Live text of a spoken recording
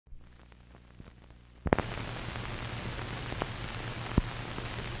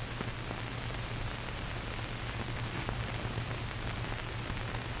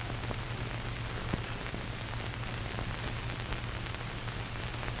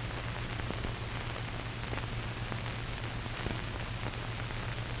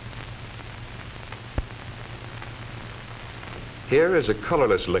Here is a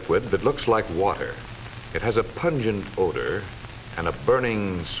colorless liquid that looks like water. It has a pungent odor and a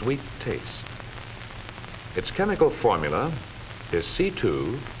burning, sweet taste. Its chemical formula is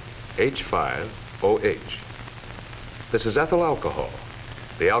C2H5OH. This is ethyl alcohol,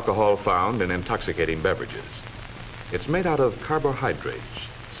 the alcohol found in intoxicating beverages. It's made out of carbohydrates,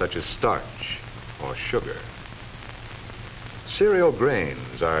 such as starch or sugar. Cereal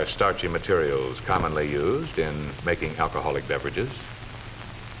grains are starchy materials commonly used in making alcoholic beverages.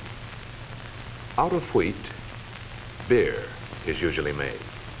 Out of wheat, beer is usually made.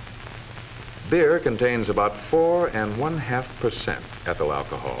 Beer contains about 4.5% ethyl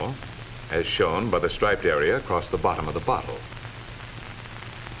alcohol, as shown by the striped area across the bottom of the bottle.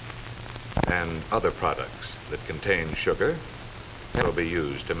 And other products that contain sugar will be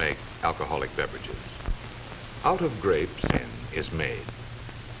used to make alcoholic beverages. Out of grapes, wine is made.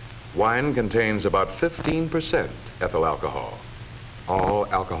 Wine contains about 15% ethyl alcohol. All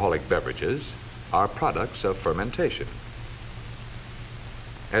alcoholic beverages are products of fermentation.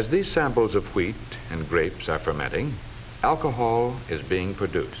 As these samples of wheat and grapes are fermenting, alcohol is being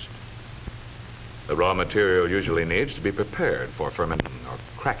produced. The raw material usually needs to be prepared for fermenting or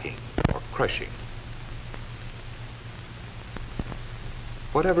cracking or crushing.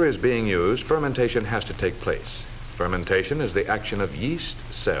 Whatever is being used, fermentation has to take place. Fermentation is the action of yeast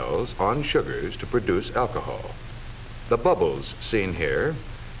cells on sugars to produce alcohol. The bubbles seen here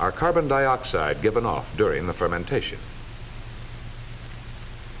are carbon dioxide given off during the fermentation.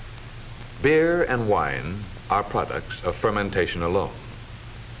 Beer and wine are products of fermentation alone.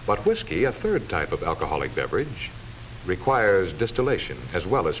 But whiskey, a third type of alcoholic beverage, requires distillation as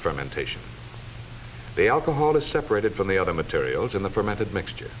well as fermentation. The alcohol is separated from the other materials in the fermented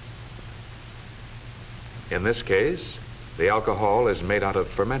mixture. In this case, the alcohol is made out of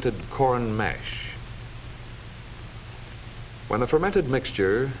fermented corn mash. When the fermented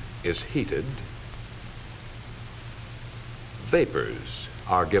mixture is heated, vapors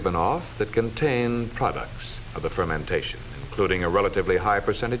are given off that contain products of the fermentation, including a relatively high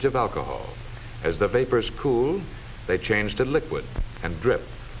percentage of alcohol. As the vapors cool, they change to liquid and drip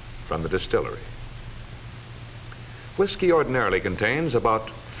from the distillery. Whiskey ordinarily contains about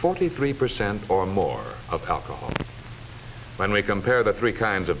 43% or more of alcohol. When we compare the three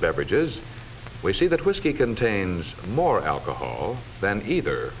kinds of beverages, we see that whiskey contains more alcohol than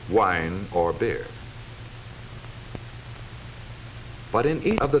either wine or beer. But in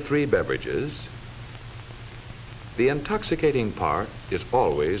each of the three beverages, the intoxicating part is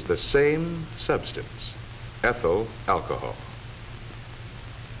always the same substance, ethyl alcohol.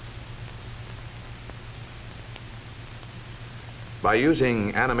 By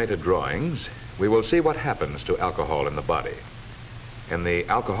using animated drawings, we will see what happens to alcohol in the body. In the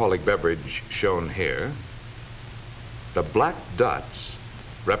alcoholic beverage shown here, the black dots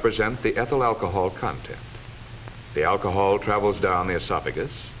represent the ethyl alcohol content. The alcohol travels down the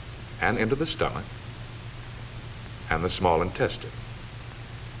esophagus and into the stomach and the small intestine.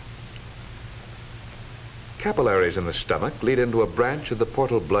 Capillaries in the stomach lead into a branch of the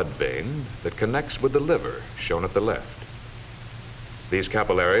portal blood vein that connects with the liver, shown at the left. These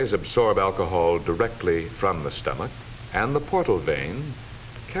capillaries absorb alcohol directly from the stomach, and the portal vein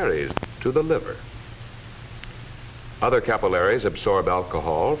carries to the liver. Other capillaries absorb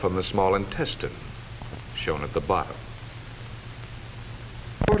alcohol from the small intestine, shown at the bottom.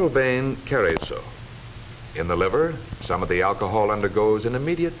 The portal vein carries so. In the liver, some of the alcohol undergoes an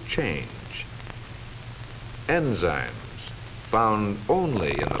immediate change. Enzymes found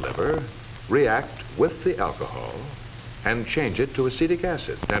only in the liver react with the alcohol and change it to acetic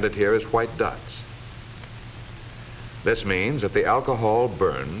acid, presented here as white dots. This means that the alcohol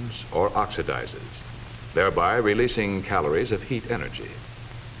burns or oxidizes, thereby releasing calories of heat energy.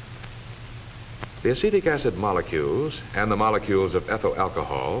 The acetic acid molecules and the molecules of ethyl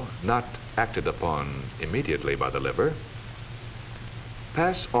alcohol, not acted upon immediately by the liver,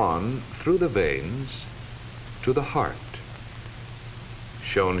 pass on through the veins to the heart,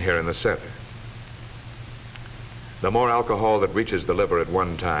 shown here in the center. The more alcohol that reaches the liver at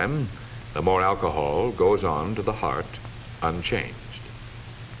one time, the more alcohol goes on to the heart unchanged.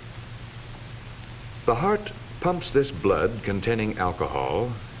 The heart pumps this blood containing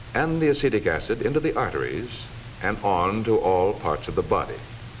alcohol and the acetic acid into the arteries and on to all parts of the body.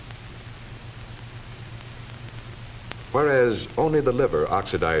 Whereas only the liver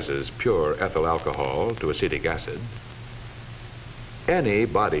oxidizes pure ethyl alcohol to acetic acid, any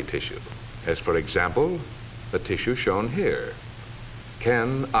body tissue, as for example, the tissue shown here,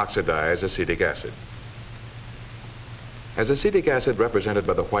 can oxidize acetic acid. As acetic acid, represented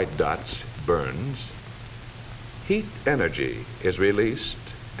by the white dots, burns, heat energy is released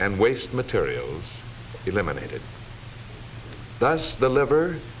and waste materials eliminated. Thus, the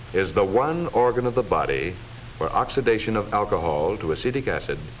liver is the one organ of the body where oxidation of alcohol to acetic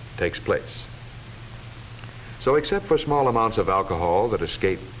acid takes place. So, except for small amounts of alcohol that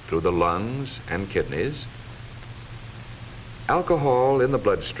escape through the lungs and kidneys, alcohol in the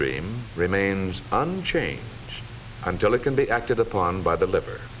bloodstream remains unchanged until it can be acted upon by the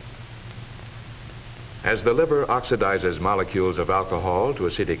liver. As the liver oxidizes molecules of alcohol to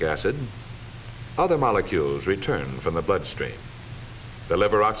acetic acid, other molecules return from the bloodstream. The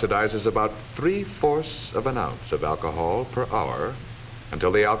liver oxidizes about 3/4 of an ounce of alcohol per hour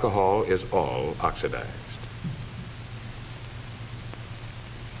until the alcohol is all oxidized.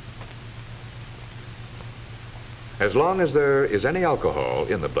 As long as there is any alcohol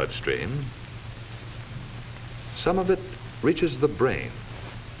in the bloodstream, some of it reaches the brain.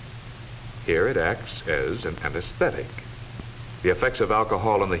 Here it acts as an anesthetic. The effects of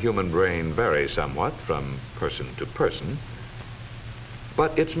alcohol on the human brain vary somewhat from person to person,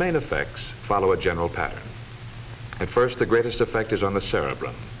 but its main effects follow a general pattern. At first, the greatest effect is on the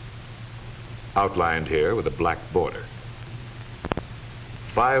cerebrum, outlined here with a black border.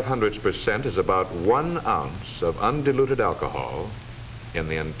 0.05% is about 1 ounce of undiluted alcohol in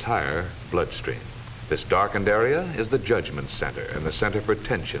the entire bloodstream. This darkened area is the judgment center and the center for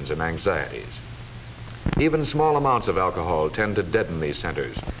tensions and anxieties. Even small amounts of alcohol tend to deaden these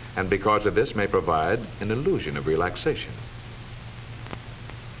centers, and because of this may provide an illusion of relaxation.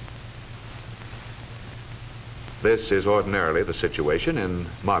 This is ordinarily the situation in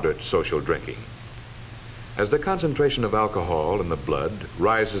moderate social drinking. As the concentration of alcohol in the blood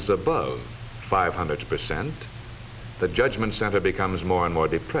rises above 0.05%, the judgment center becomes more and more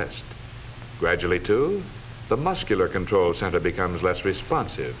depressed. Gradually, too, the muscular control center becomes less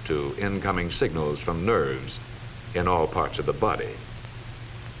responsive to incoming signals from nerves in all parts of the body.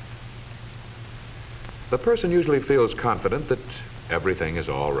 The person usually feels confident that everything is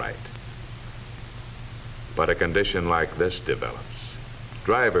all right. But a condition like this develops.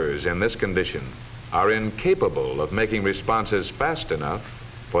 Drivers in this condition are incapable of making responses fast enough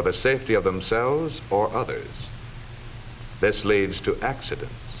for the safety of themselves or others. This leads to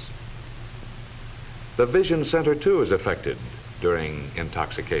accidents. The vision center, too, is affected during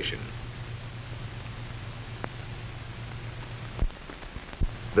intoxication.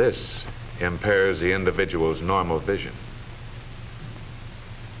 This impairs the individual's normal vision.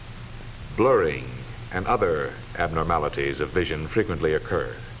 Blurring and other abnormalities of vision frequently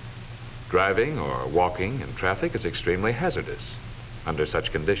occur. Driving or walking in traffic is extremely hazardous under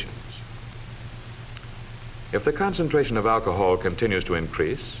such conditions. If the concentration of alcohol continues to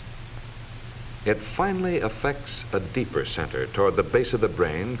increase, it finally affects a deeper center toward the base of the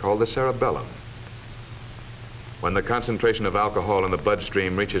brain called the cerebellum. When the concentration of alcohol in the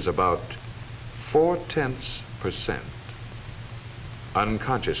bloodstream reaches about 0.4%,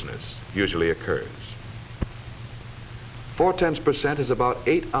 unconsciousness usually occurs. 0.4% is about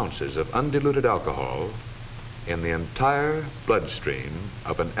 8 ounces of undiluted alcohol in the entire bloodstream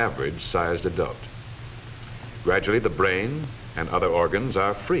of an average-sized adult. Gradually, the brain and other organs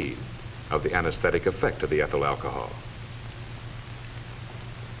are freed of the anesthetic effect of the ethyl alcohol.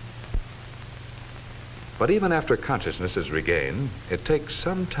 But even after consciousness is regained, it takes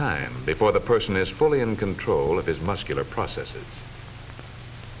some time before the person is fully in control of his muscular processes.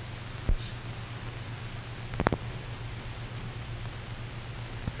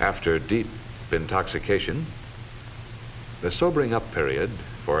 After deep intoxication, the sobering up period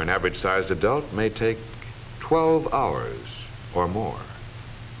for an average-sized adult may take 12 hours or more.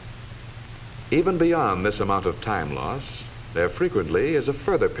 Even beyond this amount of time loss, there frequently is a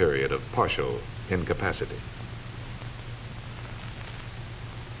further period of partial incapacity.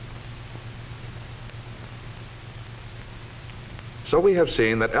 So we have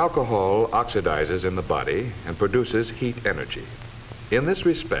seen that alcohol oxidizes in the body and produces heat energy. In this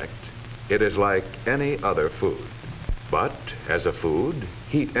respect, it is like any other food. But as a food,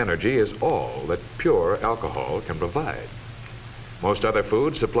 heat energy is all that pure alcohol can provide. Most other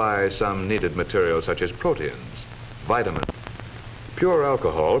foods supply some needed materials such as proteins, vitamins. Pure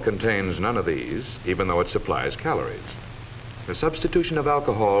alcohol contains none of these, even though it supplies calories. The substitution of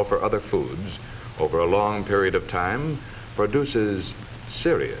alcohol for other foods over a long period of time produces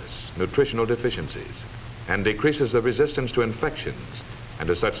serious nutritional deficiencies and decreases the resistance to infections and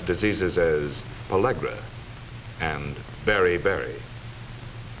to such diseases as pellagra and beriberi.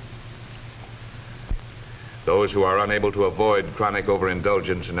 Those who are unable to avoid chronic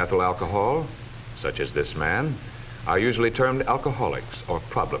overindulgence in ethyl alcohol, such as this man, are usually termed alcoholics or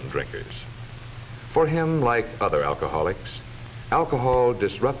problem drinkers. For him, like other alcoholics, alcohol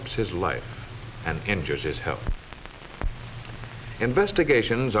disrupts his life and injures his health.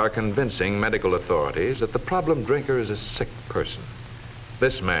 Investigations are convincing medical authorities that the problem drinker is a sick person.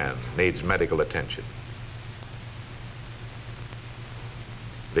 This man needs medical attention.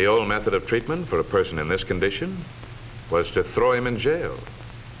 The old method of treatment for a person in this condition was to throw him in jail.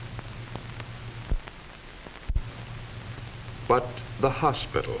 But the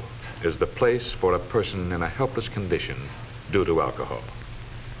hospital is the place for a person in a helpless condition due to alcohol.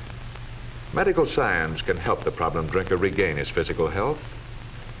 Medical science can help the problem drinker regain his physical health.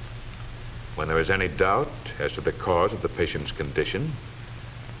 When there is any doubt as to the cause of the patient's condition,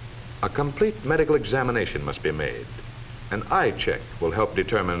 a complete medical examination must be made. An eye check will help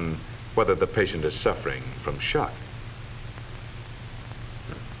determine whether the patient is suffering from shock.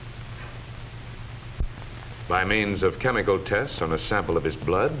 By means of chemical tests on a sample of his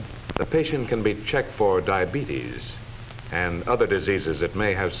blood, the patient can be checked for diabetes and other diseases that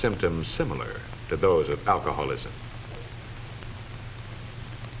may have symptoms similar to those of alcoholism.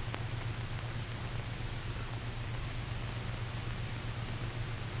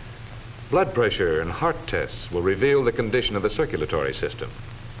 Blood pressure and heart tests will reveal the condition of the circulatory system.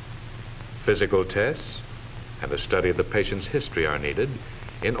 Physical tests and a study of the patient's history are needed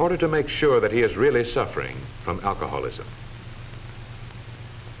in order to make sure that he is really suffering from alcoholism.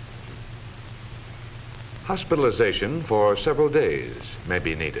 Hospitalization for several days may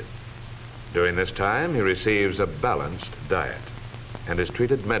be needed. During this time, he receives a balanced diet and is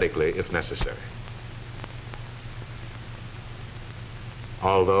treated medically if necessary.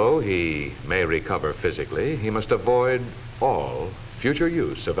 Although he may recover physically, he must avoid all future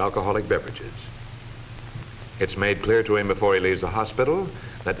use of alcoholic beverages. It's made clear to him before he leaves the hospital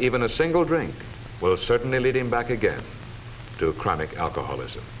that even a single drink will certainly lead him back again to chronic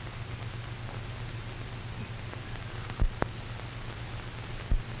alcoholism.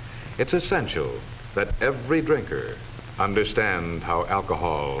 It's essential that every drinker understand how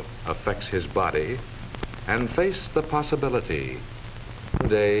alcohol affects his body and face the possibility of one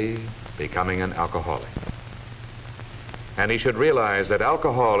day becoming an alcoholic. And he should realize that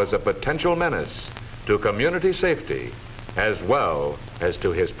alcohol is a potential menace to community safety as well as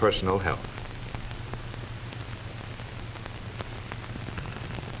to his personal health.